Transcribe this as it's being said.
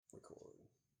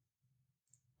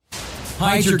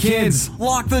Hide your kids.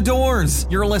 Lock the doors.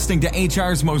 You're listening to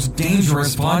HR's most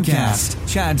dangerous podcast.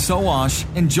 Chad Sowash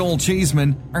and Joel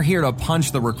Cheeseman are here to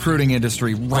punch the recruiting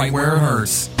industry right where it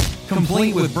hurts.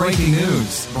 Complete with breaking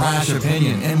news, brash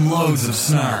opinion, and loads of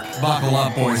snark. Buckle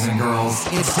up, boys and girls.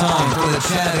 It's time for the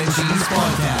Chad and Cheese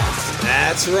podcast.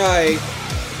 That's right.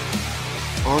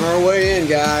 On our way in,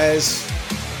 guys.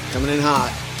 Coming in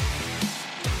hot.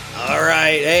 All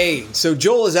right. Hey, so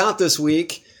Joel is out this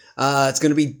week. It's going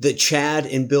to be the Chad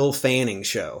and Bill Fanning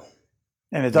show.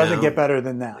 And it doesn't get better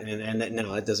than that. And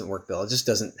no, it doesn't work, Bill. It just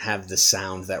doesn't have the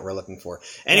sound that we're looking for.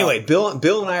 Anyway, no.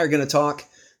 Bill and I are going to talk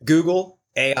Google,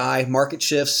 AI, market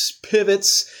shifts,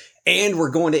 pivots, and we're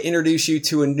going to introduce you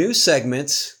to a new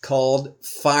segment called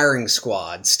Firing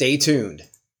Squad. Stay tuned.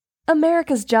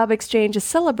 America's Job Exchange is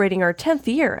celebrating our 10th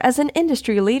year as an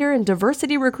industry leader in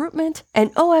diversity recruitment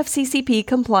and OFCCP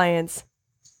compliance.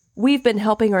 We've been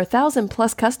helping our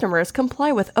 1,000-plus customers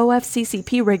comply with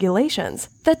OFCCP regulations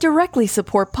that directly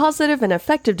support positive and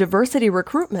effective diversity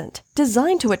recruitment,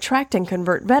 designed to attract and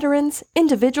convert veterans,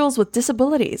 individuals with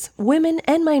disabilities, women,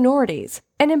 and minorities,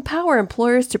 and empower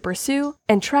employers to pursue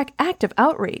and track active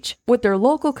outreach with their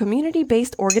local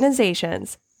community-based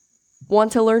organizations.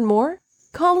 Want to learn more?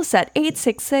 Call us at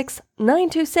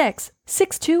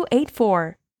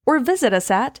 866-926-6284 or visit us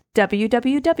at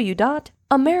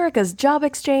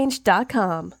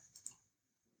www.americasjobexchange.com.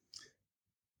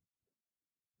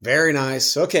 Very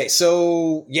nice. Okay,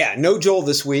 so no Joel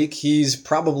this week. He's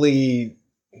probably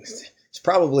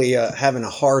having a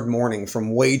hard morning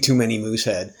from way too many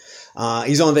Moosehead.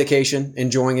 He's on vacation,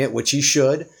 enjoying it, which he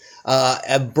should.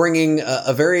 Bringing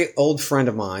a very old friend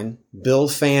of mine, Bill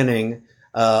Fanning,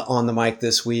 on the mic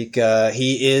this week.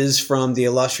 He is from the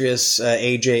illustrious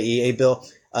AJE. Hey, Bill.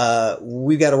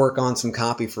 We've got to work on some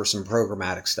copy for some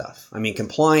programmatic stuff. I mean,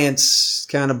 compliance,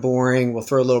 kind of boring. We'll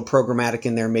throw a little programmatic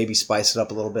in there, maybe spice it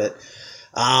up a little bit.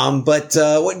 Tell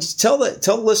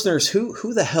the listeners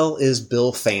who the hell is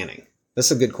Bill Fanning?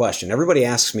 That's a good question. Everybody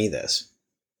asks me this.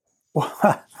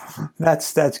 Well,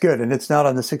 that's good. And it's not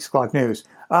on the 6 o'clock news.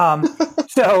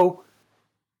 So,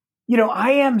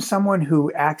 I am someone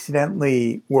who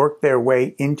accidentally worked their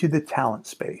way into the talent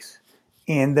space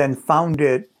and then found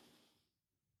it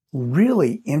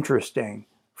really interesting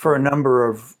for a number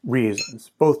of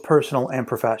reasons, both personal and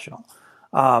professional.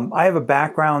 I have a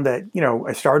background that,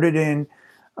 I started in,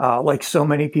 like so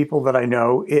many people that I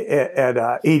know, at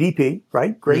ADP,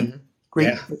 right? Great.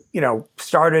 Yeah.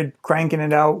 Started cranking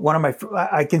it out.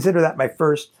 I consider that my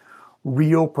first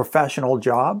real professional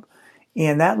job.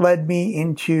 And that led me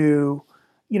into,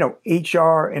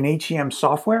 HR and HCM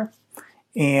software.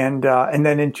 And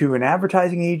then into an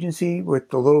advertising agency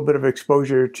with a little bit of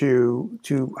exposure to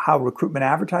how recruitment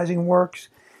advertising works.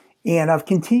 And I've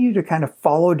continued to kind of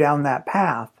follow down that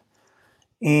path.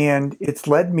 And it's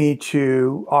led me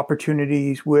to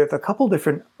opportunities with a couple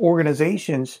different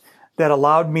organizations that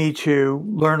allowed me to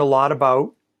learn a lot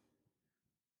about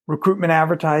recruitment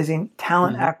advertising,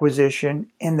 talent acquisition,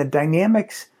 and the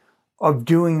dynamics of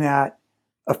doing that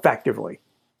effectively.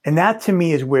 And that, to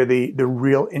me, is where the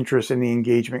real interest in the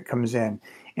engagement comes in.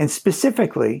 And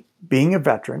specifically, being a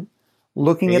veteran,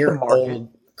 looking at the market. You're an old,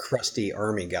 crusty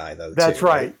Army guy, though, That's too,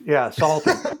 right. Yeah,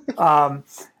 salty. I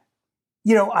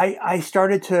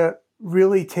started to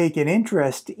really take an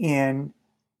interest in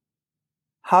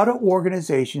how do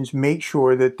organizations make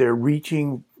sure that they're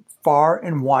reaching far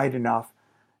and wide enough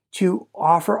to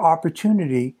offer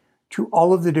opportunity to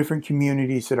all of the different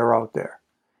communities that are out there.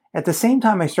 At the same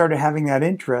time I started having that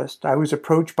interest, I was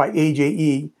approached by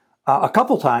AJE a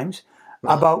couple times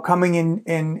about coming in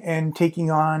and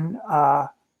taking on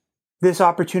this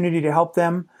opportunity to help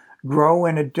them grow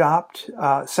and adopt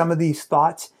some of these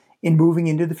thoughts in moving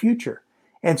into the future.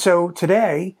 And so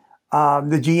today,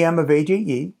 the GM of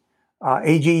AJE,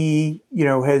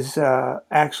 has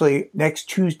actually next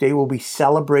Tuesday will be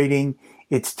celebrating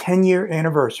its 10-year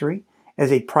anniversary as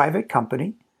a private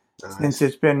company. Nice. Since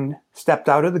it's been stepped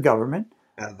out of the government.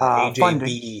 AJB,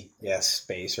 funding. Yes,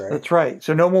 space, right? That's right.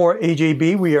 So no more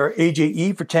AJB. We are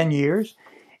AJE for 10 years.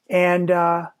 And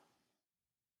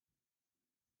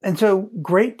so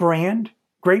great brand,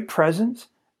 great presence,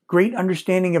 great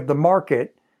understanding of the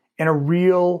market, and a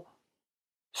real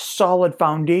solid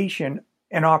foundation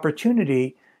and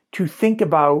opportunity to think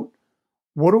about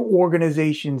what do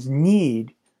organizations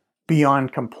need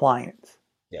beyond compliance.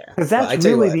 Yeah, because that's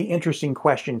really the interesting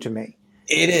question to me.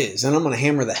 It is, and I'm going to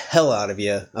hammer the hell out of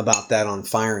you about that on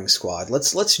Firing Squad.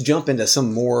 Let's jump into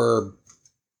some more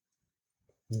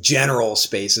general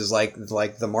spaces like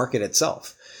the market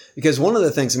itself. Because one of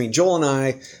the things, I mean, Joel and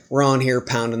I, we're on here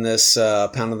pounding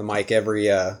the mic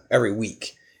every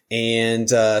week. And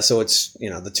so it's,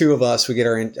 the two of us, we get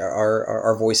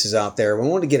our voices out there. We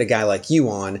want to get a guy like you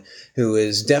on who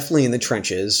is definitely in the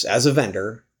trenches as a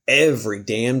vendor every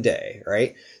damn day,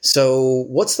 right? So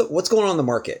what's going on in the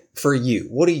market for you?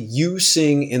 What are you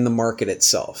seeing in the market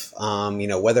itself?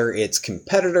 Whether it's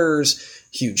competitors,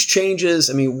 huge changes.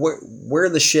 I mean, where are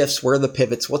the shifts? Where are the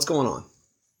pivots? What's going on?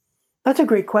 That's a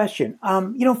great question.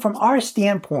 From our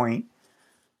standpoint,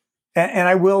 and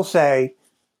I will say,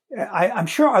 I'm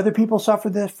sure other people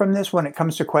suffer from this when it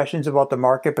comes to questions about the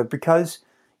market, but because,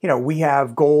 we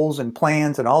have goals and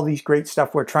plans and all these great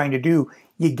stuff we're trying to do,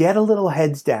 you get a little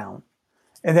heads down.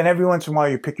 And then every once in a while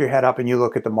you pick your head up and you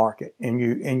look at the market and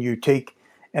you take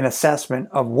an assessment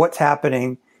of what's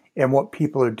happening and what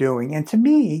people are doing. And to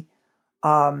me,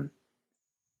 and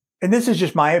this is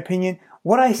just my opinion,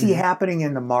 what I see happening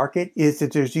in the market is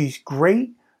that there's these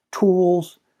great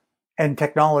tools and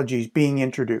technologies being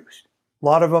introduced. A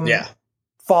lot of them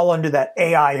fall under that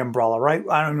AI umbrella, right?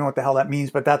 I don't know what the hell that means,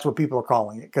 but that's what people are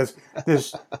calling it because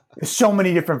there's so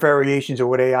many different variations of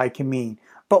what AI can mean.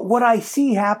 But what I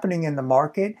see happening in the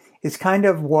market is kind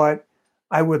of what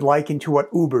I would liken to what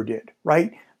Uber did,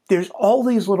 right? There's all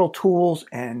these little tools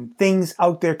and things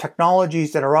out there,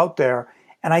 technologies that are out there,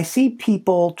 and I see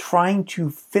people trying to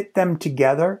fit them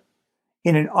together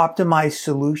in an optimized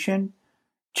solution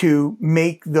to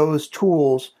make those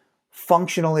tools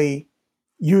functionally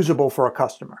usable for a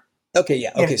customer. Okay,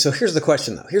 yeah. Okay, so here's the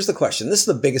question, though. Here's the question. This is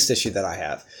the biggest issue that I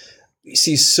have. You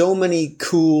see so many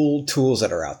cool tools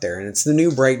that are out there, and it's the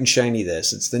new bright and shiny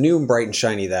this, it's the new bright and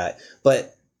shiny that,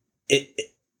 but it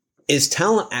is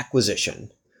talent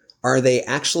acquisition. Are they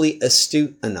actually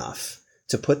astute enough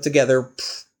to put together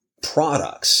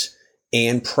products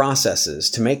and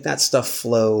processes to make that stuff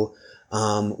flow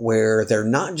where they're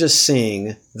not just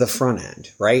seeing the front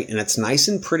end, right? And it's nice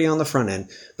and pretty on the front end,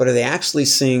 but are they actually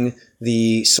seeing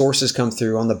the sources come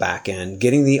through on the back end,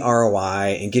 getting the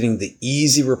ROI and getting the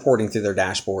easy reporting through their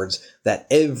dashboards that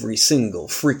every single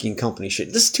freaking company should?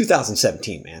 This is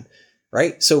 2017, man,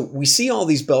 right? So we see all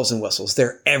these bells and whistles.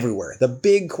 They're everywhere. The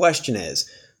big question is,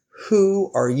 who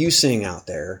are you seeing out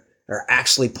there are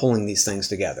actually pulling these things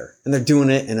together? And they're doing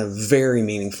it in a very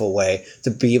meaningful way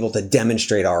to be able to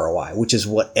demonstrate ROI, which is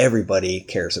what everybody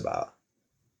cares about.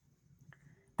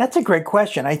 That's a great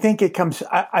question. I think it comes,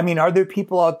 are there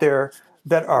people out there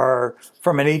that are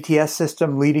from an ATS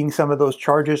system leading some of those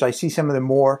charges? I see some of the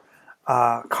more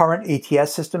current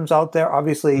ATS systems out there.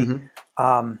 Obviously,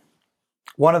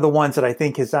 one of the ones that I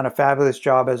think has done a fabulous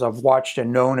job as I've watched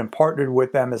and known and partnered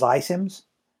with them is iCIMS.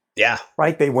 Yeah.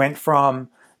 Right? They went from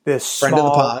this friend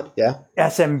small of the pod,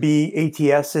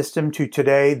 SMB ATS system to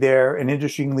today they're an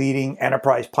industry-leading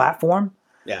enterprise platform.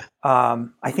 Yeah.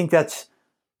 I think that's,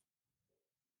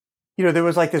 there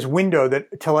was like this window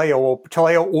that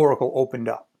Taleo Oracle opened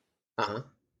up.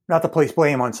 Not to place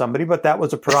blame on somebody, but that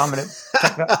was a predominant.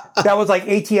 That was like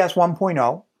ATS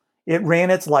 1.0. It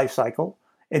ran its life cycle.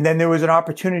 And then there was an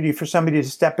opportunity for somebody to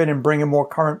step in and bring a more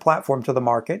current platform to the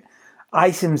market.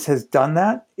 iCIMS has done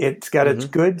that. It's got its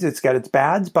goods, it's got its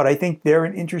bads, but I think they're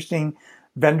an interesting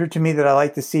vendor to me that I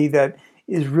like to see that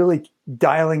is really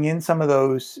dialing in some of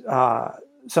those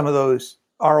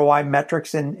ROI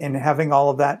metrics and having all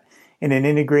of that in an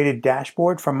integrated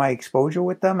dashboard from my exposure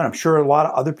with them. And I'm sure a lot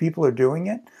of other people are doing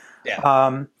it.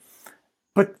 Yeah.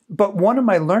 But one of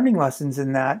my learning lessons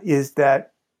in that is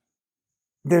that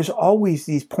there's always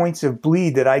these points of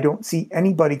bleed that I don't see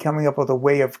anybody coming up with a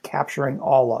way of capturing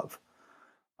all of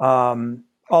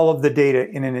the data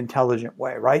in an intelligent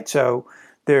way, right? So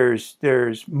there's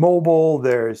mobile,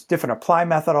 there's different apply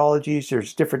methodologies,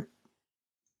 there's different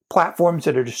platforms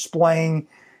that are displaying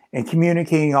and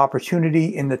communicating opportunity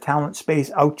in the talent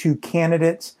space out to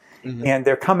candidates. And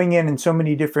they're coming in so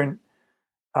many different,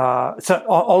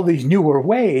 all these newer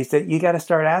ways that you got to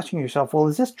start asking yourself, well,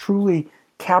 is this truly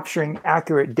capturing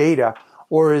accurate data,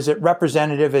 or is it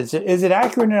representative? Is it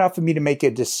accurate enough for me to make a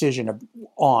decision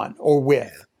on or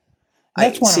with?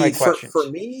 That's one of my questions. For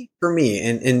me,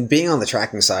 and being on the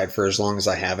tracking side for as long as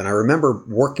I have, and I remember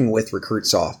working with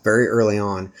RecruitSoft very early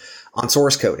on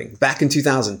source coding back in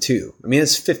 2002. I mean,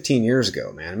 it's 15 years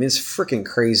ago, man. I mean, it's freaking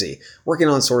crazy working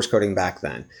on source coding back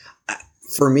then.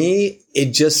 For me,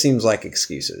 it just seems like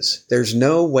excuses. There's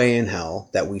no way in hell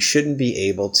that we shouldn't be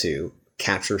able to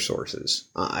capture sources.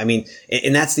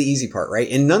 And that's the easy part, right?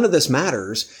 And none of this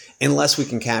matters unless we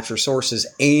can capture sources,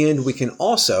 and we can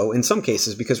also, in some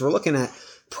cases, because we're looking at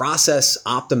process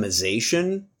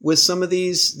optimization with some of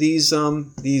these different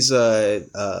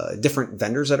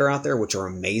vendors that are out there, which are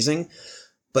amazing,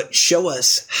 but show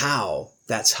us how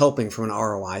that's helping from an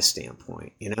ROI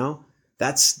standpoint.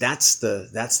 That's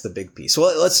the big piece. So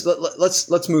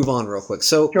let's move on real quick.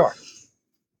 So Sure.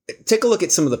 take a look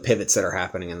at some of the pivots that are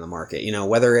happening in the market.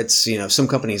 Whether it's, some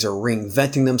companies are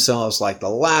reinventing themselves like the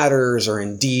Ladders, or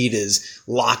Indeed is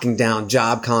locking down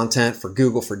job content for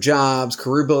Google for Jobs.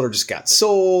 CareerBuilder just got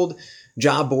sold.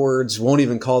 Job boards won't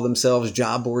even call themselves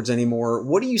job boards anymore.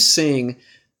 What are you seeing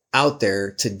out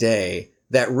there today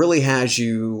that really has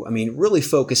you, really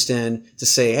focused in to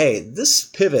say, hey, this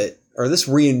pivot or this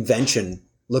reinvention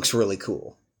looks really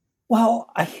cool?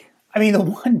 Well,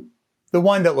 the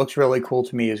one that looks really cool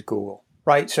to me is Google,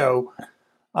 right? So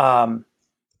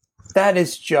that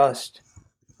is just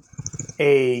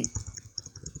a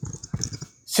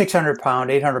 600-pound,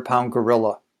 800-pound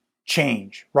gorilla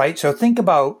change, right? So think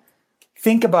about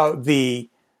the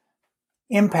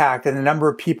impact and the number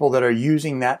of people that are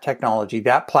using that technology,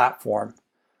 that platform,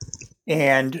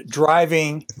 and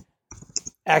driving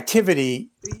activity,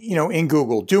 in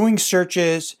Google, doing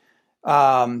searches,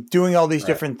 doing all these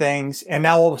different things. And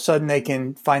now all of a sudden they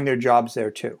can find their jobs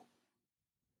there too.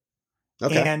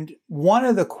 Okay. And one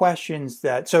of the questions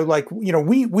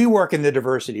we work in the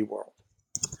diversity world.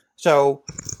 So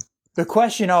the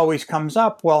question always comes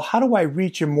up, well, how do I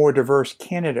reach a more diverse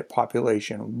candidate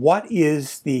population? What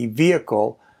is the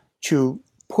vehicle to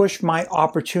push my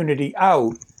opportunity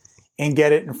out and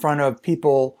get it in front of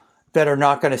people that are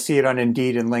not going to see it on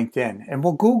Indeed and LinkedIn? And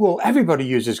well, Google, everybody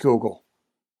uses Google.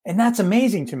 And that's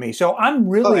amazing to me. So I'm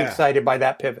really excited by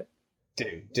that pivot.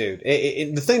 Dude,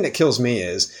 the thing that kills me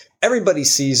is everybody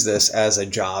sees this as a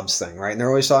jobs thing, right? And they're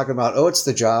always talking about, it's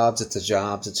the jobs, it's the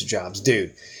jobs, it's the jobs.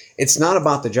 Dude, it's not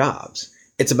about the jobs.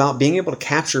 It's about being able to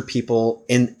capture people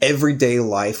in everyday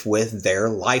life with their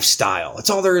lifestyle. That's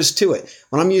all there is to it.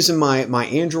 When I'm using my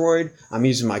Android, I'm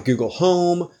using my Google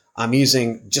Home, I'm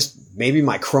using just maybe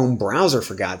my Chrome browser,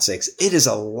 for God's sakes. It is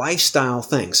a lifestyle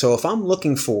thing. So if I'm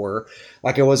looking for,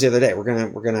 like I was the other day,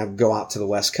 we're gonna go out to the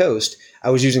West Coast. I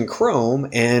was using Chrome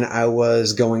and I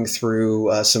was going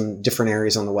through some different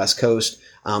areas on the West Coast,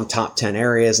 top 10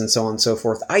 areas and so on and so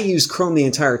forth. I used Chrome the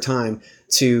entire time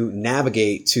to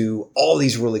navigate to all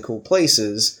these really cool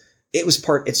places.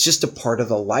 It's just a part of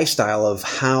the lifestyle of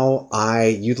how I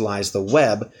utilize the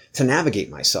web to navigate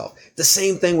myself. The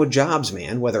same thing with jobs,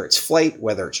 man, whether it's Flight,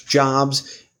 whether it's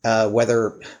jobs,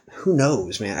 who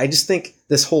knows, man. I just think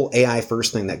this whole AI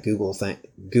first thing that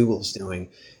Google's doing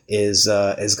is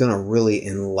going to really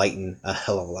enlighten a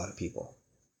hell of a lot of people.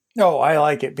 No, I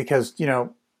like it because,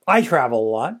 I travel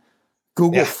a lot.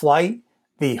 Google Flight,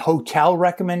 the hotel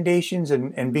recommendations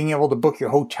and being able to book your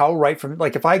hotel right from,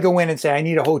 like, if I go in and say I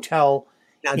need a hotel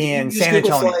in San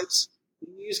Antonio. Do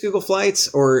you use Google Flights,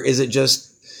 or is it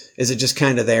just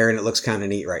kind of there and it looks kind of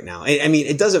neat right now?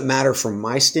 It doesn't matter from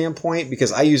my standpoint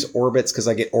because I use Orbitz because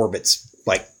I get Orbitz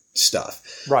like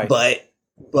stuff. Right.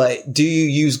 But do you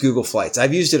use Google Flights?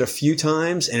 I've used it a few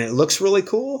times and it looks really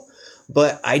cool,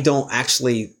 but I don't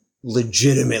actually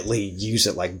legitimately use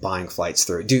it like buying flights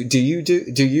through. Do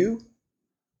you?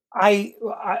 I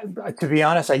to be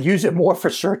honest, I use it more for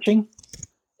searching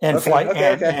and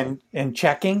and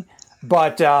checking.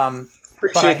 But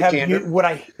what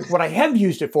I have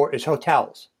used it for is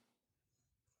hotels.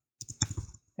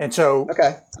 And so,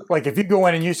 like if you go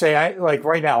in and you say,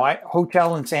 right now,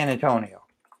 hotel in San Antonio.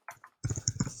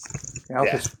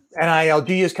 Because NILG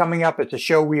is coming up. It's a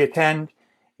show we attend,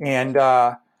 and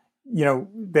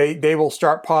they will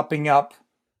start popping up.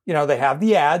 They have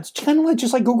the ads, kind of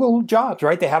just like Google Jobs,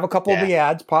 right? They have a couple of the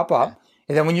ads pop up.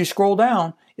 And then when you scroll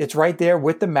down, it's right there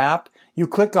with the map. You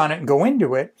click on it and go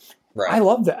into it. Right. I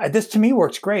love that. This to me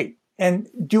works great. And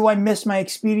do I miss my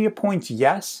Expedia points?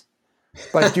 Yes.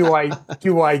 But do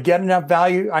I get enough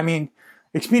value?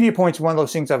 Expedia points is one of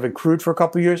those things I've accrued for a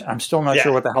couple of years. I'm still not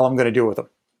sure what the hell I'm going to do with them.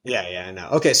 Yeah, I know.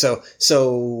 Okay, so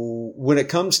when it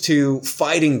comes to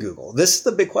fighting Google, this is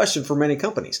the big question for many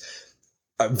companies.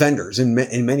 Vendors in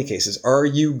many cases, are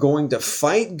you going to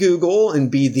fight Google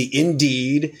and be the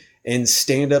Indeed and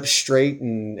stand up straight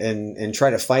and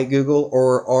try to fight Google,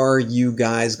 or are you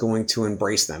guys going to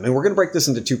embrace them? And we're going to break this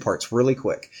into two parts really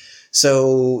quick.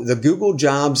 So the Google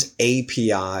Jobs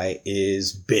API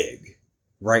is big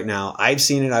right now. I've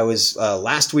seen it. I was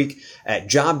last week at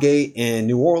JobGate in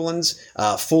New Orleans,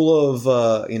 full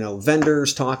of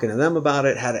vendors, talking to them about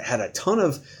it. Had a ton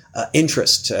of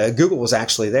interest. Google was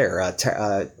actually there.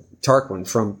 Tarquin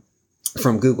from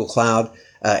Google Cloud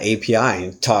API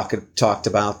and talked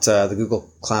about the Google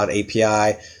Cloud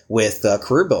API with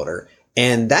CareerBuilder.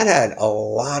 And that had a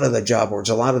lot of the job boards,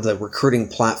 a lot of the recruiting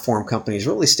platform companies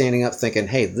really standing up thinking,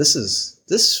 hey,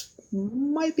 this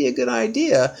might be a good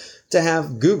idea to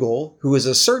have Google, who is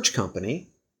a search company,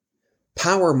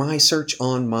 power my search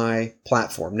on my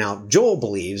platform. Now, Joel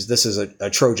believes this is a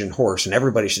Trojan horse and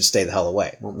everybody should stay the hell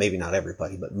away. Well, maybe not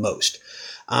everybody, but most.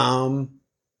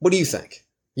 What do you think?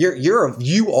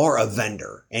 You are a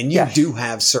vendor and you do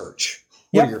have search.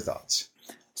 What are your thoughts?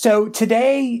 So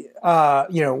today,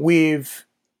 we've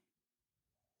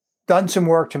done some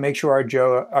work to make sure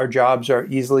our jobs are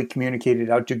easily communicated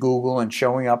out to Google and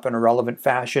showing up in a relevant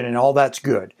fashion, and all that's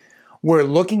good. We're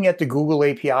looking at the Google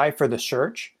API for the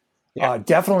search.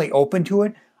 Definitely open to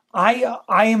it. I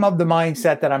am of the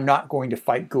mindset that I'm not going to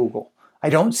fight Google. I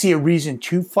don't see a reason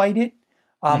to fight it,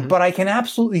 but I can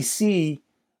absolutely see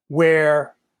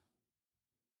where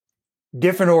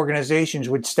different organizations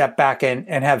would step back and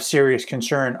have serious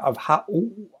concern of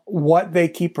what they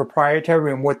keep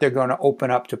proprietary and what they're going to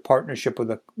open up to partnership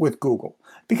with Google.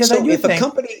 Because so if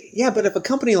a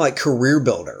company like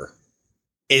CareerBuilder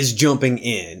is jumping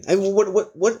in, I mean,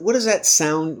 what does that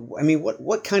sound? I mean,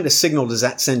 what kind of signal does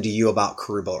that send to you about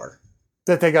CareerBuilder?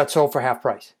 That they got sold for half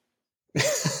price.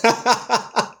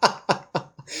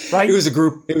 Right? It was a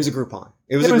Groupon. It was a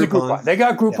Groupon. They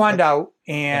got Grouponed out,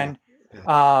 and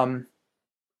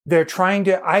they're trying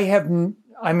to.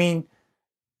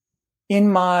 In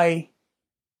my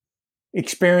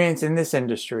experience in this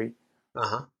industry,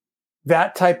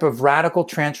 that type of radical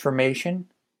transformation,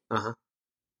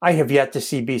 I have yet to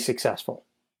see be successful.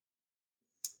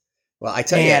 Well, I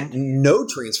tell you, no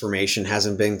transformation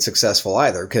hasn't been successful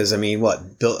either. Because I mean,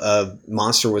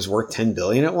 Monster was worth $10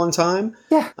 billion at one time.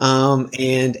 Yeah. And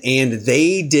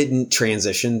they didn't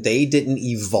transition. They didn't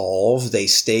evolve. They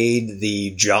stayed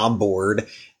the job board,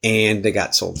 and they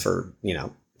got sold for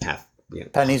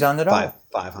pennies on the dollar,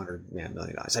 $500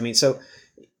 million. I mean, so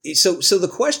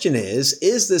the question is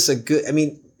this a good? I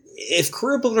mean, if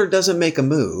CareerBuilder doesn't make a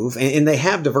move, and they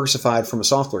have diversified from a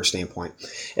software standpoint,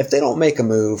 if they don't make a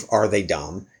move, are they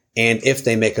dumb? And if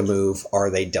they make a move, are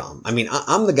they dumb? I mean,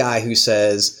 I'm the guy who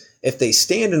says if they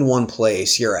stand in one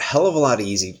place, you're a hell of a lot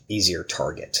easier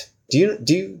target. Do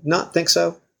you not think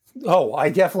so? Oh, I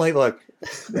definitely look.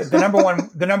 The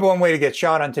number one way to get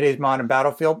shot on today's modern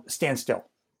battlefield: stand still.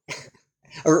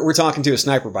 We're talking to a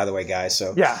sniper, by the way, guys.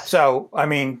 So yeah. So I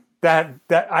mean that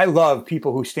I love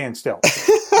people who stand still.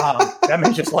 That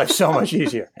makes just life so much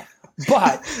easier.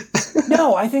 But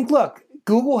no, I think, look,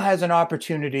 Google has an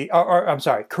opportunity, or I'm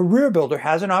sorry, CareerBuilder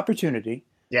has an opportunity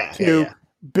to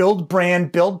build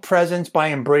brand, build presence by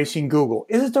embracing Google.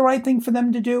 Is it the right thing for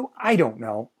them to do? I don't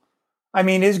know. I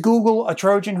mean, is Google a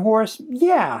Trojan horse?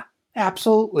 Yeah,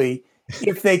 absolutely.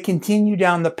 If they continue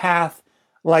down the path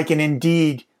like an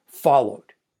Indeed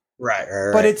followed. Right.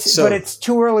 But it's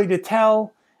too early to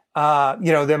tell.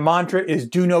 Their mantra is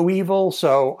do no evil.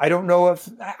 So I don't know.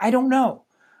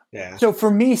 Yeah. So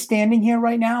for me, standing here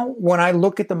right now, when I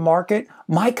look at the market,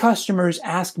 my customers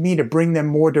ask me to bring them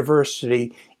more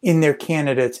diversity in their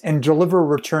candidates and deliver a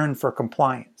return for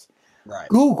compliance. Right.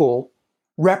 Google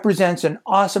represents an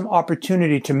awesome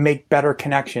opportunity to make better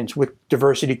connections with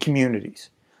diversity communities.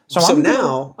 So I'm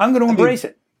going to embrace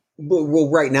it. Well,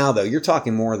 right now, though, you're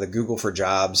talking more of the Google for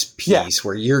Jobs piece,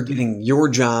 where you're getting your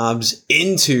jobs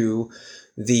into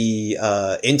the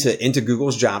into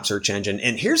Google's job search engine.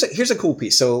 And here's a cool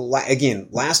piece. So again,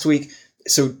 last week,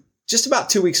 so just about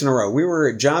 2 weeks in a row, we were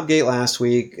at JobGate last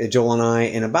week, Joel and I,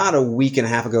 and about a week and a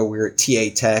half ago, we were at TA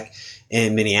Tech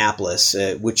in Minneapolis,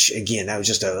 which again, that was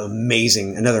just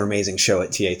another amazing show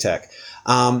at TA Tech.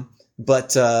 But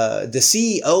the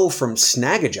CEO from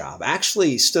Snagajob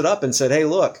actually stood up and said, "Hey,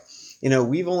 look,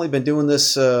 we've only been doing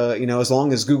this, as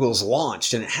long as Google's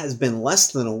launched, and it has been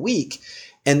less than a week."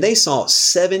 And they saw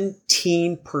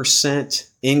 17%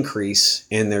 increase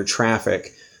in their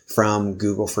traffic from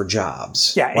Google for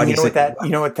Jobs. Yeah, and you know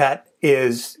what that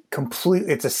is?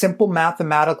 It's a simple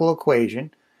mathematical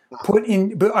equation. Put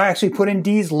in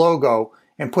D's logo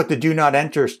and put the do not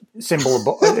enter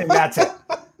symbol, and that's it.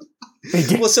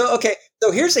 Well, so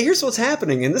here's what's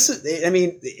happening, and this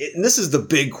is the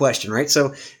big question, right?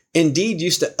 So Indeed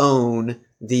used to own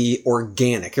the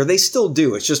organic, or they still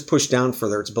do. It's just pushed down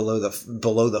further. It's below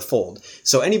the fold.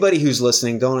 So anybody who's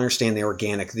listening don't understand the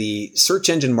organic. The search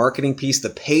engine marketing piece, the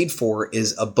paid for,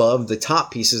 is above the top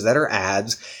pieces that are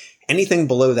ads. Anything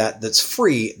below that's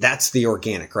free, that's the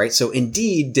organic, right? So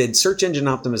Indeed did search engine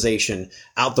optimization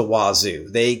out the wazoo.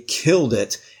 They killed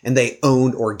it, and they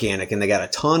owned organic, and they got a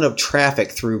ton of traffic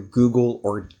through Google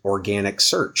or organic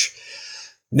search.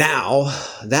 Now,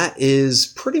 that is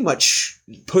pretty much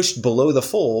pushed below the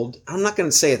fold. I'm not going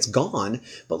to say it's gone,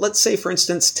 but let's say, for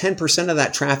instance, 10% of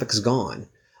that traffic is gone.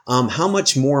 How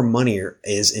much more money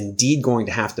is Indeed going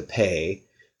to have to pay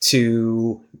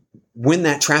to win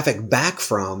that traffic back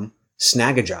from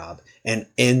Snagajob and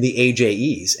the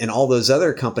AJEs and all those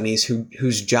other companies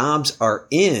whose jobs are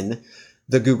in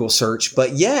the Google search,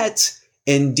 but yet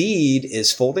Indeed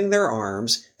is folding their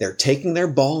arms. They're taking their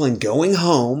ball and going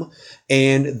home.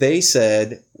 And they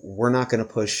said, we're not going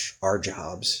to push our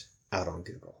jobs out on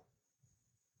Google.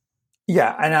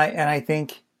 Yeah. And I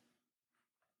think,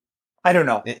 I don't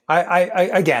know.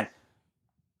 Again,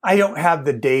 I don't have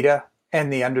the data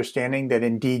and the understanding that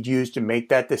Indeed used to make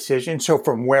that decision. So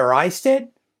from where I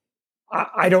sit,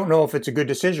 I don't know if it's a good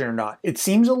decision or not. It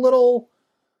seems a little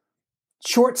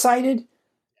short-sighted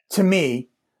to me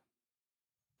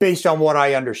based on what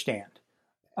I understand.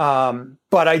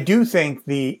 But I do think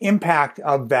the impact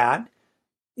of that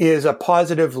is a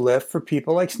positive lift for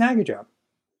people like Snagajob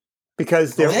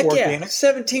because they're organic.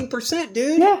 17%,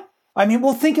 dude. Yeah. I mean,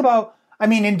 well, think about,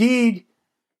 Indeed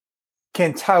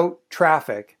can tout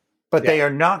traffic, but they are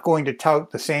not going to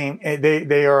tout the same.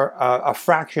 They are a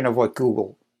fraction of what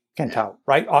Google can tout,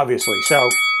 right? Obviously. So.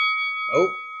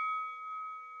 Oh,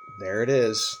 there it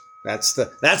is. That's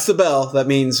the bell. That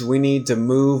means we need to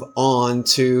move on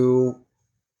to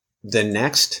the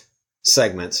next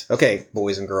segment. Okay,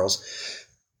 boys and girls.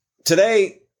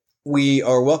 Today, we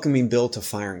are welcoming Bill to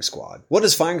Firing Squad. What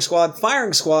is Firing Squad?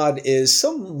 Firing Squad is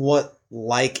somewhat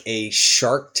like a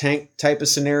Shark Tank type of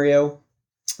scenario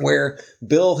where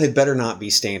Bill had better not be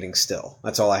standing still.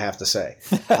 That's all I have to say.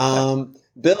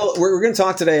 Bill, we're going to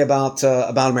talk today about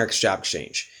America's Job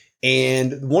Exchange.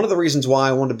 And one of the reasons why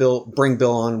I wanted to bring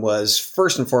Bill on was,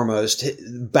 first and foremost,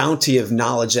 bounty of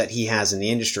knowledge that he has in the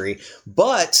industry.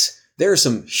 But there are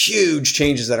some huge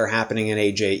changes that are happening in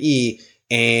AJE,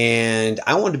 and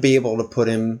I wanted to be able to put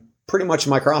him pretty much in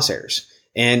my crosshairs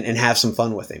and have some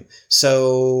fun with him.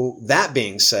 So that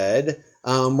being said,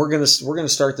 we're gonna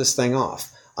start this thing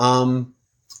off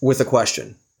with a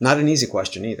question. Not an easy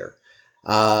question either.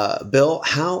 Bill,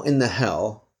 how in the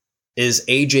hell is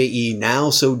AJE now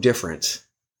so different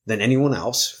than anyone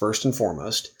else, first and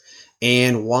foremost?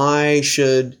 And why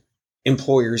should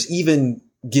employers even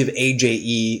give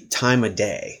AJE time of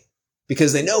day?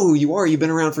 Because they know who you are. You've been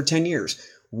around for 10 years.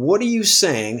 What are you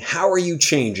saying? How are you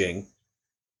changing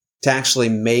to actually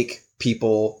make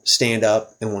people stand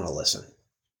up and want to listen?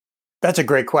 That's a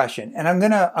great question. And I'm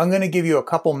gonna give you a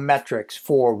couple metrics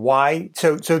for why.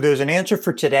 So there's an answer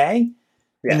for today,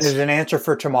 yes, and there's an answer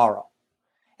for tomorrow.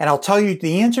 And I'll tell you,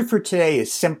 the answer for today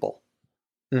is simple.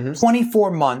 24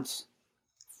 months,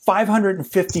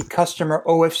 550 customer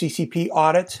OFCCP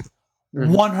audits,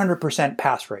 100%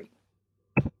 pass rate.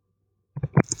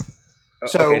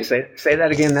 So, okay, say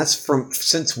that again. That's from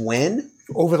since when?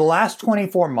 Over the last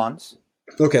 24 months.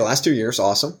 Okay, last 2 years.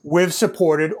 Awesome. We've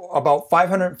supported about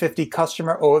 550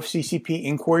 customer OFCCP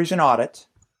inquiries and audits,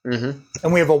 and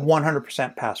we have a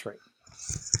 100% pass rate.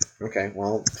 Okay,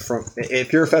 well,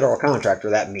 if you're a federal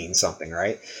contractor, that means something,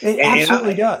 right? It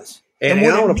absolutely does. And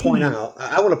I want to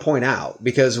point out,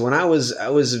 because when I was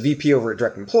a VP over at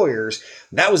Direct Employers,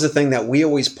 that was the thing that we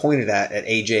always pointed at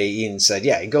AJE and said,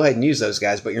 yeah, go ahead and use those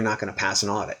guys, but you're not going to pass an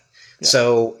audit. Yeah.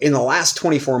 So in the last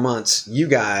 24 months, you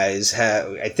guys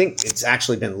have, I think it's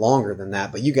actually been longer than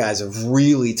that, but you guys have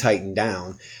really tightened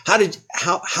down.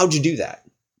 How'd you do that?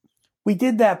 We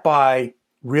did that by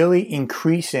really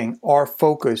increasing our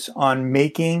focus on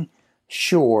making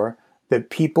sure that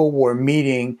people were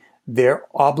meeting their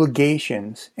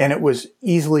obligations and it was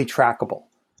easily trackable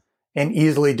and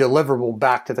easily deliverable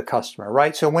back to the customer,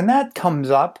 right? So when that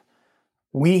comes up,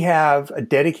 we have a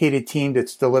dedicated team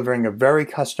that's delivering a very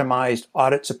customized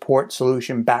audit support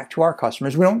solution back to our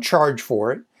customers. We don't charge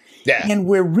for it. Yeah. And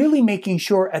we're really making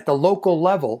sure at the local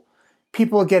level,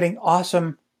 people are getting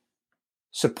awesome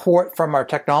support from our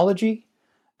technology.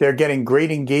 They're getting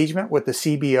great engagement with the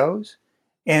CBOs,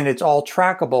 and it's all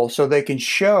trackable so they can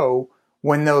show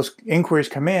when those inquiries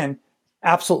come in,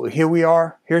 absolutely, here we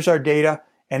are, here's our data,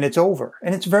 and it's over.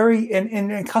 And it's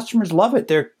and customers love it.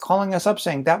 They're calling us up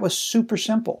saying, that was super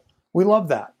simple. We love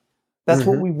that. That's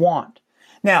what we want.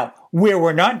 Now, where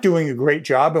we're not doing a great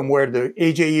job and where the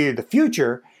AJE of the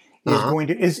future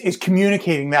is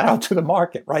communicating that out to the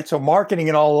market, right? So marketing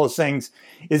and all those things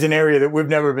is an area that we've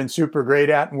never been super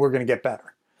great at, and we're going to get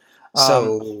better.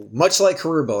 So much like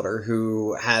CareerBuilder,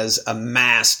 who has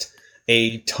amassed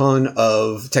a ton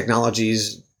of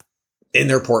technologies in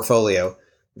their portfolio,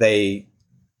 they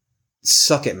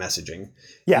suck at messaging.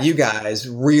 Yeah. You guys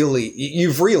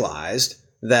you've realized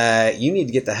that you need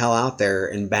to get the hell out there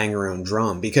and bang your own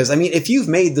drum. Because, I mean, if you've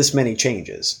made this many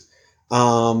changes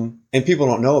and people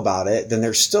don't know about it, then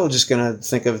they're still just going to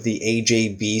think of the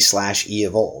AJB/E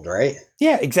of old, right?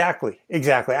 Yeah, exactly.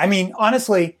 I mean,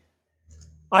 honestly,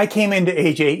 I came into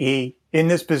AJE in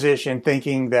this position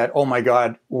thinking that, oh my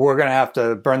God, we're going to have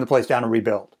to burn the place down and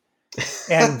rebuild.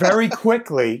 And very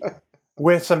quickly,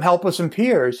 with some help of some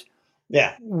peers,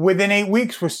 within 8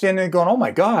 weeks, we're standing there going, oh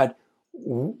my God,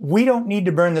 we don't need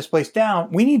to burn this place down.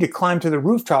 We need to climb to the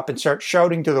rooftop and start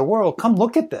shouting to the world, come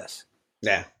look at this.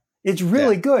 Yeah. It's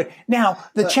really good. Now,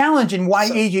 the challenge and why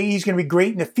AJE is going to be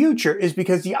great in the future is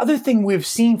because the other thing we've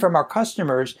seen from our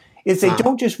customers is they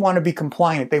don't just want to be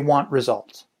compliant, they want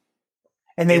results.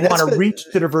 And they want to reach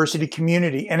the diversity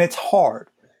community, and it's hard.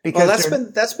 Because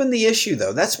that's been the issue,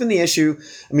 though. That's been the issue.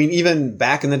 I mean, even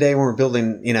back in the day when we're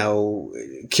building,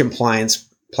 compliance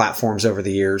platforms over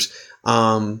the years,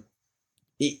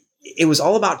 it was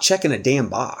all about checking a damn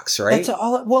box, right? That's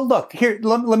all. Well, look here.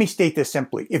 Let me state this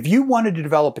simply. If you wanted to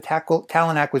develop a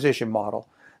talent acquisition model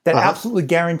that absolutely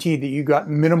guaranteed that you got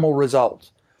minimal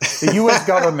results, the U.S.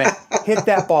 government hit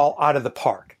that ball out of the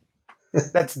park.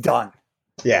 That's done.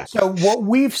 Yeah. So what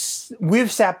we've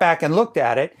sat back and looked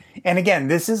at it, and again,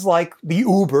 this is like the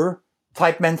Uber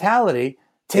type mentality.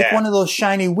 Take one of those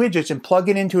shiny widgets and plug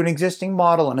it into an existing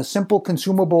model in a simple,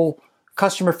 consumable,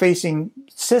 customer-facing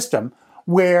system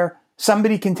where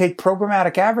somebody can take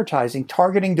programmatic advertising,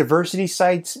 targeting diversity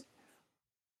sites,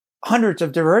 hundreds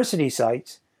of diversity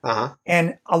sites,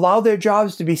 and allow their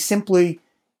jobs to be simply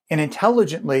and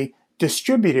intelligently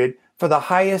distributed for the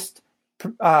highest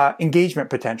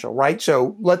engagement potential, right?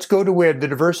 So let's go to where the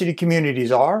diversity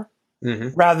communities are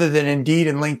rather than Indeed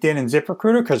and LinkedIn and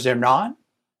ZipRecruiter, because they're not.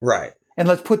 Right. And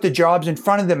let's put the jobs in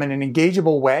front of them in an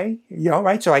engageable way,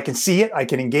 right? So I can see it, I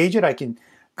can engage it, I can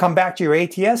come back to your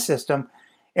ATS system,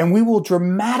 and we will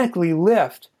dramatically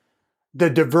lift the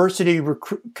diversity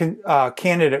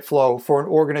candidate flow for an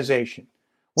organization.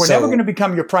 We're never going to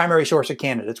become your primary source of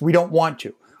candidates. We don't want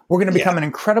to. We're going to become an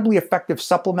incredibly effective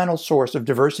supplemental source of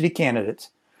diversity candidates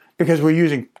because we're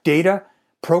using data,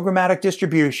 programmatic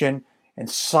distribution, and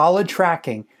solid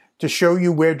tracking to show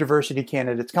you where diversity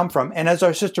candidates come from. And as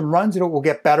our system runs it will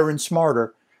get better and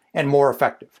smarter and more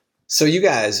effective. So you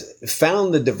guys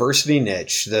found the diversity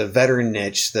niche, the veteran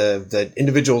niche, the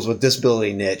individuals with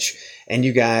disability niche, and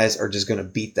you guys are just going to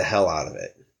beat the hell out of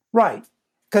it. Right.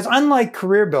 Because unlike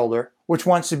CareerBuilder, which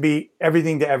wants to be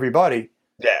everything to everybody,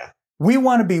 we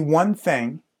want to be one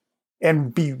thing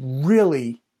and be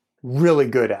really, really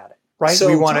good at it. Right? So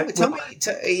we want tell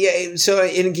me. So,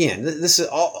 and again, this is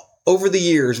all over the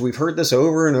years. We've heard this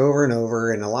over and over and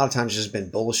over, and a lot of times it's just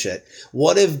been bullshit.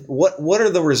 What are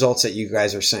the results that you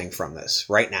guys are seeing from this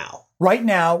right now? Right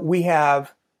now, we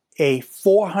have a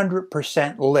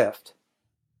 400% lift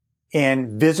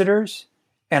in visitors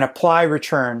and apply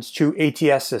returns to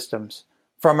ATS systems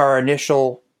from our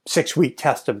initial 6-week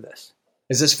test of this.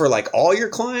 Is this for like all your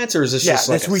clients, or is this just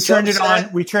like we turned it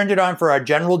on? We turned it on for our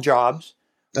general jobs.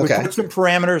 We put some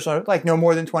parameters on, like no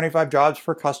more than 25 jobs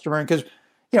per customer, because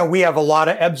we have a lot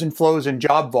of ebbs and flows in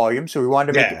job volume, so we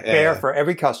wanted to make it fair for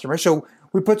every customer. So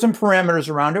we put some parameters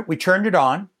around it. We turned it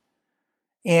on,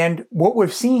 and what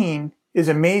we've seen is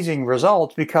amazing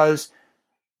results because,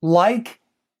 like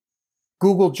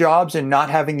Google Jobs and not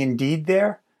having Indeed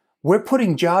there, we're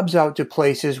putting jobs out to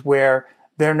places where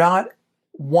they're not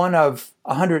one of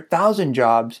 100,000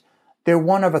 jobs, they're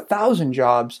one of 1,000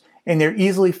 jobs, and they're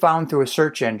easily found through a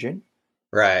search engine,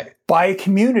 right? By a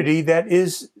community that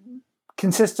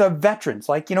consists of veterans.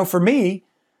 Like, for me,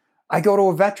 I go to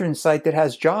a veteran site that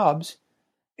has jobs,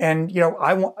 and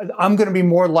I'm going to be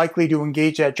more likely to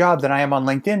engage that job than I am on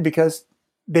LinkedIn because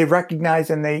they recognize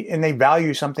and they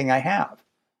value something I have.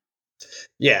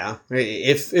 Yeah,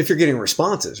 if you're getting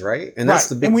responses, right? And that's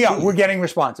the big and we're getting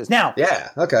responses now. Yeah,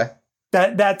 okay.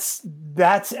 That's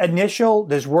initial.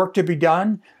 There's work to be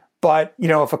done, but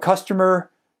if a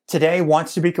customer today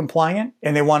wants to be compliant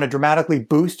and they want to dramatically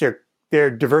boost their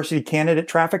diversity candidate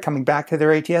traffic coming back to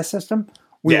their ATS system,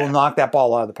 we will knock that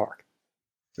ball out of the park.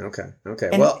 Okay.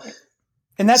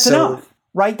 And that's enough,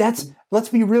 right? Let's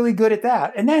be really good at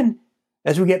that. And then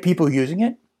as we get people using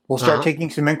it, we'll start taking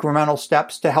some incremental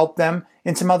steps to help them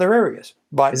in some other areas.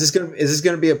 But is this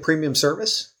going to be a premium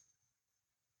service?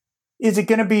 Is it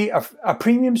going to be a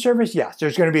premium service? Yes,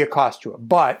 there's going to be a cost to it,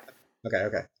 but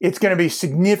it's going to be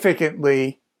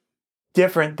significantly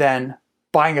different than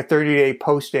buying a 30-day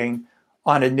posting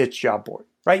on a niche job board,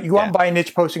 right? You go out and buy a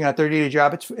niche posting on a 30-day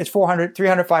job. It's $400,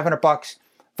 $300, $500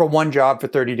 for one job for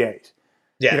 30 days.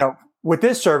 Yeah. With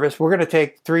this service, we're going to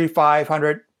take $300,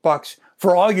 $500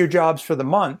 for all your jobs for the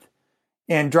month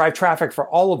and drive traffic for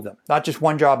all of them, not just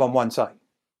one job on one site.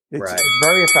 It's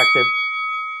very effective.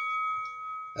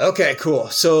 Okay, cool.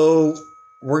 So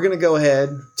we're going to go ahead,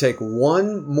 take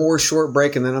one more short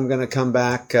break, and then I'm going to come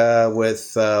back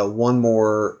with one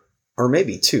more, or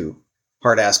maybe two.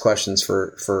 hard-ass questions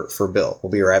for Bill.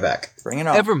 We'll be right back. Bring it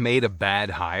on. Ever made a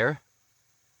bad hire?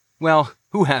 Well,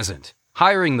 who hasn't?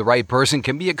 Hiring the right person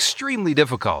can be extremely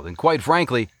difficult and, quite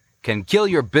frankly, can kill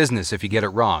your business if you get it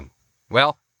wrong.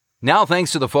 Well, now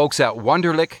thanks to the folks at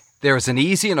Wonderlic, there is an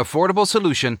easy and affordable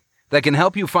solution that can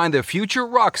help you find the future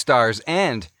rock stars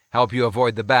and help you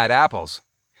avoid the bad apples.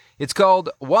 It's called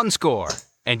OneScore,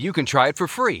 and you can try it for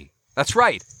free. That's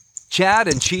right. Chad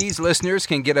and Cheese listeners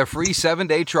can get a free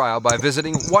 7-day trial by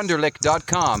visiting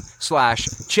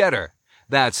Wonderlic.com/cheddar.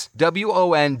 That's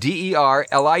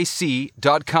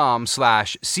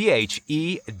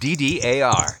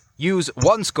WONDERLIC.com/CHEDDAR. Use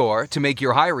OneScore to make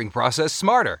your hiring process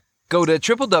smarter. Go to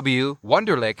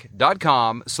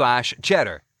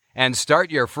www.wonderlic.com/cheddar and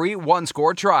start your free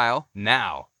OneScore trial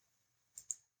now.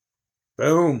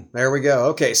 Boom. There we go.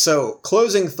 Okay, so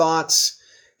closing thoughts.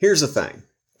 Here's the thing.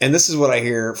 And this is what I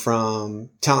hear from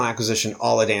talent acquisition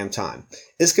all the damn time.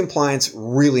 Is compliance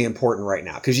really important right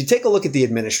now? Because you take a look at the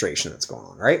administration that's going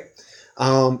on, right?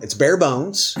 It's bare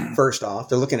bones, first off.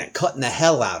 They're looking at cutting the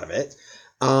hell out of it.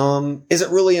 Is it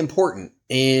really important?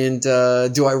 And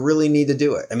do I really need to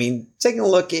do it? I mean, taking a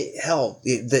look at, hell,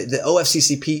 the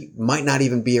OFCCP might not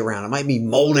even be around. It might be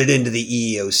molded into the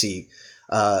EEOC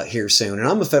here soon. And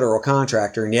I'm a federal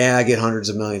contractor, and yeah, I get hundreds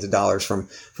of millions of dollars from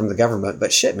the government,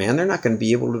 but shit, man, they're not going to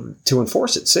be able to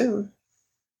enforce it soon.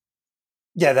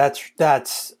 Yeah,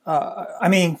 that's I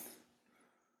mean,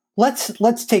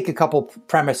 let's take a couple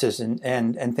premises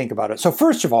and think about it. So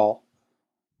first of all,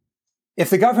 if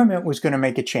the government was going to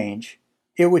make a change,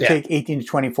 it would take 18 to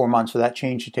 24 months for that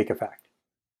change to take effect.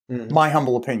 Mm-hmm. My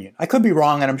humble opinion. I could be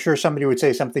wrong, and I'm sure somebody would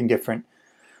say something different,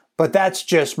 but that's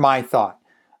just my thought.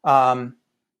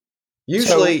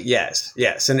 Usually, yes.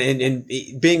 And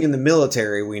being in the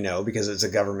military, we know, because it's a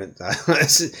government,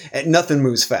 nothing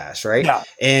moves fast, right? Yeah.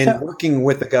 And working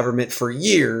with the government for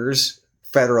years,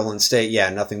 federal and state,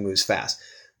 nothing moves fast.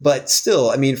 But still,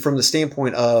 I mean, from the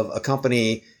standpoint of a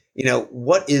company,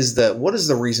 what is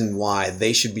the reason why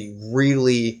they should be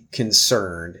really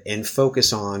concerned and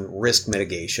focus on risk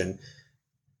mitigation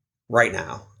right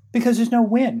now? Because there's no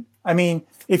win. I mean,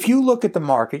 if you look at the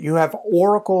market, you have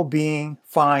Oracle being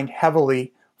fined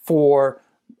heavily for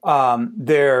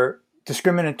their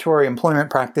discriminatory employment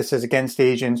practices against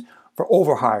Asians for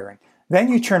overhiring. Then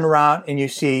you turn around and you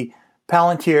see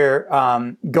Palantir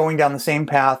going down the same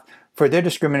path for their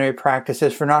discriminatory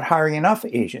practices for not hiring enough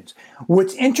Asians.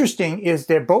 What's interesting is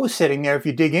they're both sitting there, if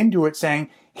you dig into it, saying,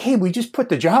 hey, we just put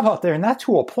the job out there and that's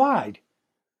who applied.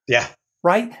 Yeah.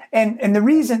 Right? And the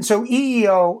reason, so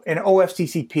EEO and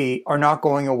OFCCP are not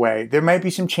going away. There might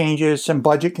be some changes, some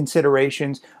budget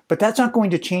considerations, but that's not going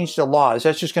to change the laws.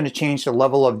 That's just going to change the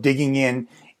level of digging in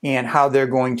and how they're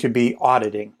going to be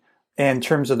auditing in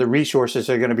terms of the resources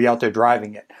that are going to be out there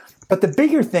driving it. But the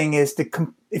bigger thing is,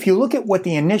 if you look at what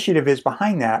the initiative is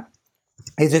behind that,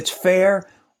 is it's fair,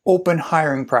 open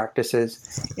hiring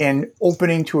practices and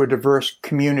opening to a diverse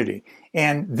community.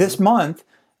 And this month,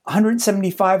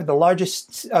 175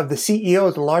 of the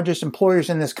CEOs, the largest employers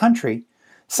in this country,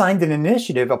 signed an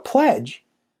initiative, a pledge,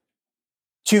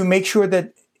 to make sure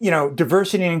that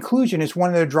diversity and inclusion is one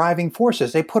of their driving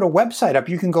forces. They put a website up.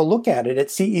 You can go look at it at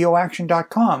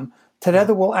ceoaction.com.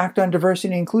 Together we'll act on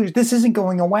diversity and inclusion. This isn't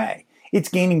going away. It's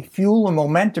gaining fuel and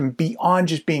momentum beyond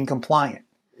just being compliant.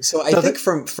 So I think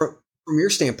from your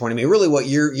standpoint, I mean, really what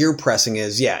you're pressing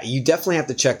is, you definitely have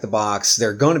to check the box. There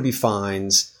are going to be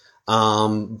fines.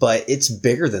 But it's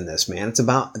bigger than this, man. It's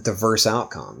about diverse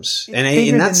outcomes.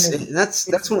 And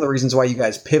that's one of the reasons why you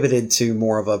guys pivoted to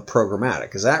more of a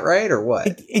programmatic. Is that right, or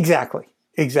what? Exactly.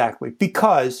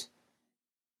 Because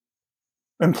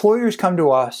employers come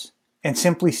to us and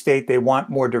simply state they want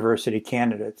more diversity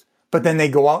candidates, but then they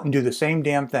go out and do the same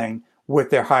damn thing with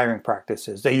their hiring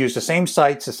practices. They use the same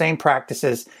sites, the same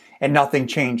practices, and nothing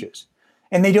changes.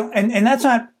 And they don't, and that's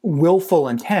not willful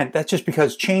intent. That's just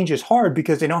because change is hard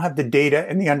because they don't have the data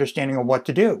and the understanding of what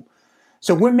to do.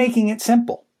 So we're making it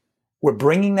simple. We're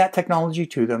bringing that technology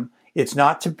to them. It's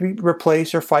not to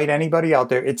replace or fight anybody out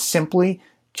there. It's simply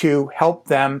to help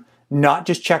them not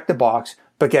just check the box,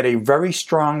 but get a very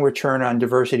strong return on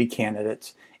diversity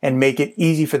candidates and make it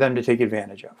easy for them to take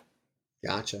advantage of.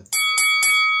 Gotcha.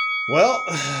 Well,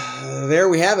 there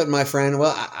we have it, my friend.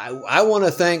 Well, I want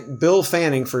to thank Bill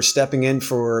Fanning for stepping in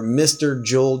for Mr.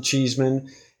 Joel Cheeseman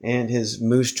and his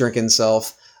moose drinking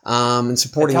self and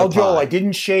supporting the pod. Tell Joel I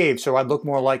didn't shave, so I'd look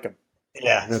more like him.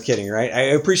 Yeah, no kidding, right?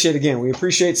 We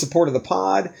appreciate support of the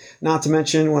pod. Not to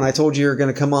mention, when I told you were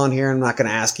going to come on here, I'm not going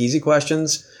to ask easy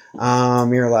questions.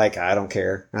 You're like, I don't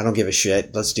care. I don't give a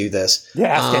shit. Let's do this. Yeah,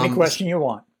 ask any question you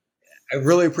want. I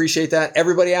really appreciate that.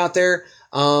 Everybody out there,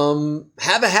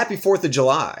 Have a happy 4th of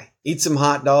July. Eat some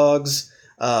hot dogs.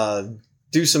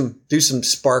 Do some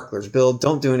sparklers. Bill,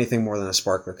 don't do anything more than a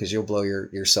sparkler because you'll blow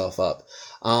yourself up.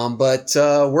 But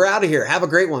we're out of here. Have a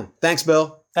great one. Thanks,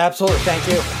 Bill. Absolutely. Thank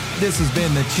you. This has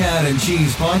been the Chad and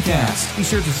Cheese Podcast. Be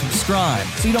sure to subscribe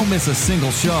so you don't miss a single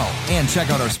show. And check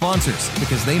out our sponsors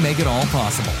because they make it all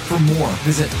possible. For more,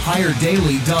 visit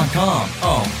HireDaily.com.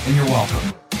 Oh, and you're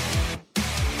welcome.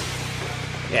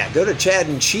 Yeah, go to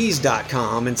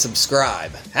chadandcheese.com and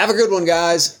subscribe. Have a good one,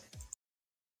 guys.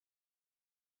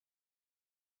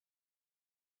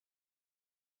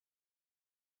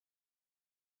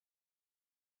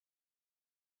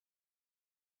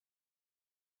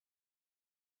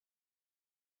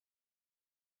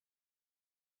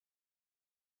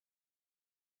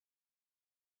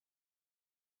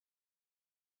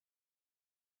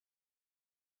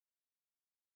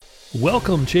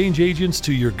 Welcome, change agents,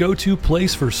 to your go-to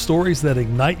place for stories that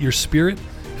ignite your spirit,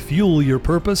 fuel your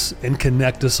purpose, and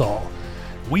connect us all.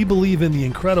 We believe in the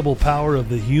incredible power of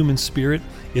the human spirit,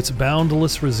 its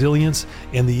boundless resilience,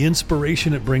 and the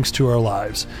inspiration it brings to our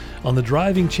lives. On the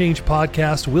Driving Change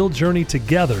podcast, we'll journey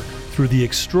together through the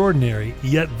extraordinary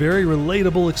yet very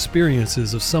relatable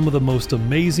experiences of some of the most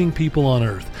amazing people on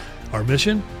earth. Our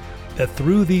mission? That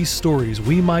through these stories,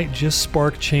 we might just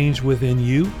spark change within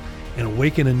you and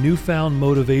awaken a newfound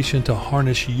motivation to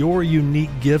harness your unique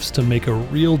gifts to make a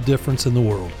real difference in the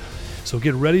world. So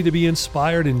get ready to be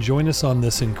inspired and join us on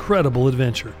this incredible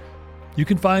adventure. You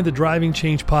can find the Driving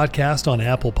Change podcast on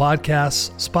Apple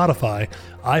Podcasts, Spotify,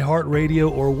 iHeartRadio,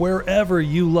 or wherever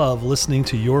you love listening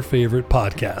to your favorite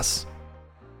podcasts.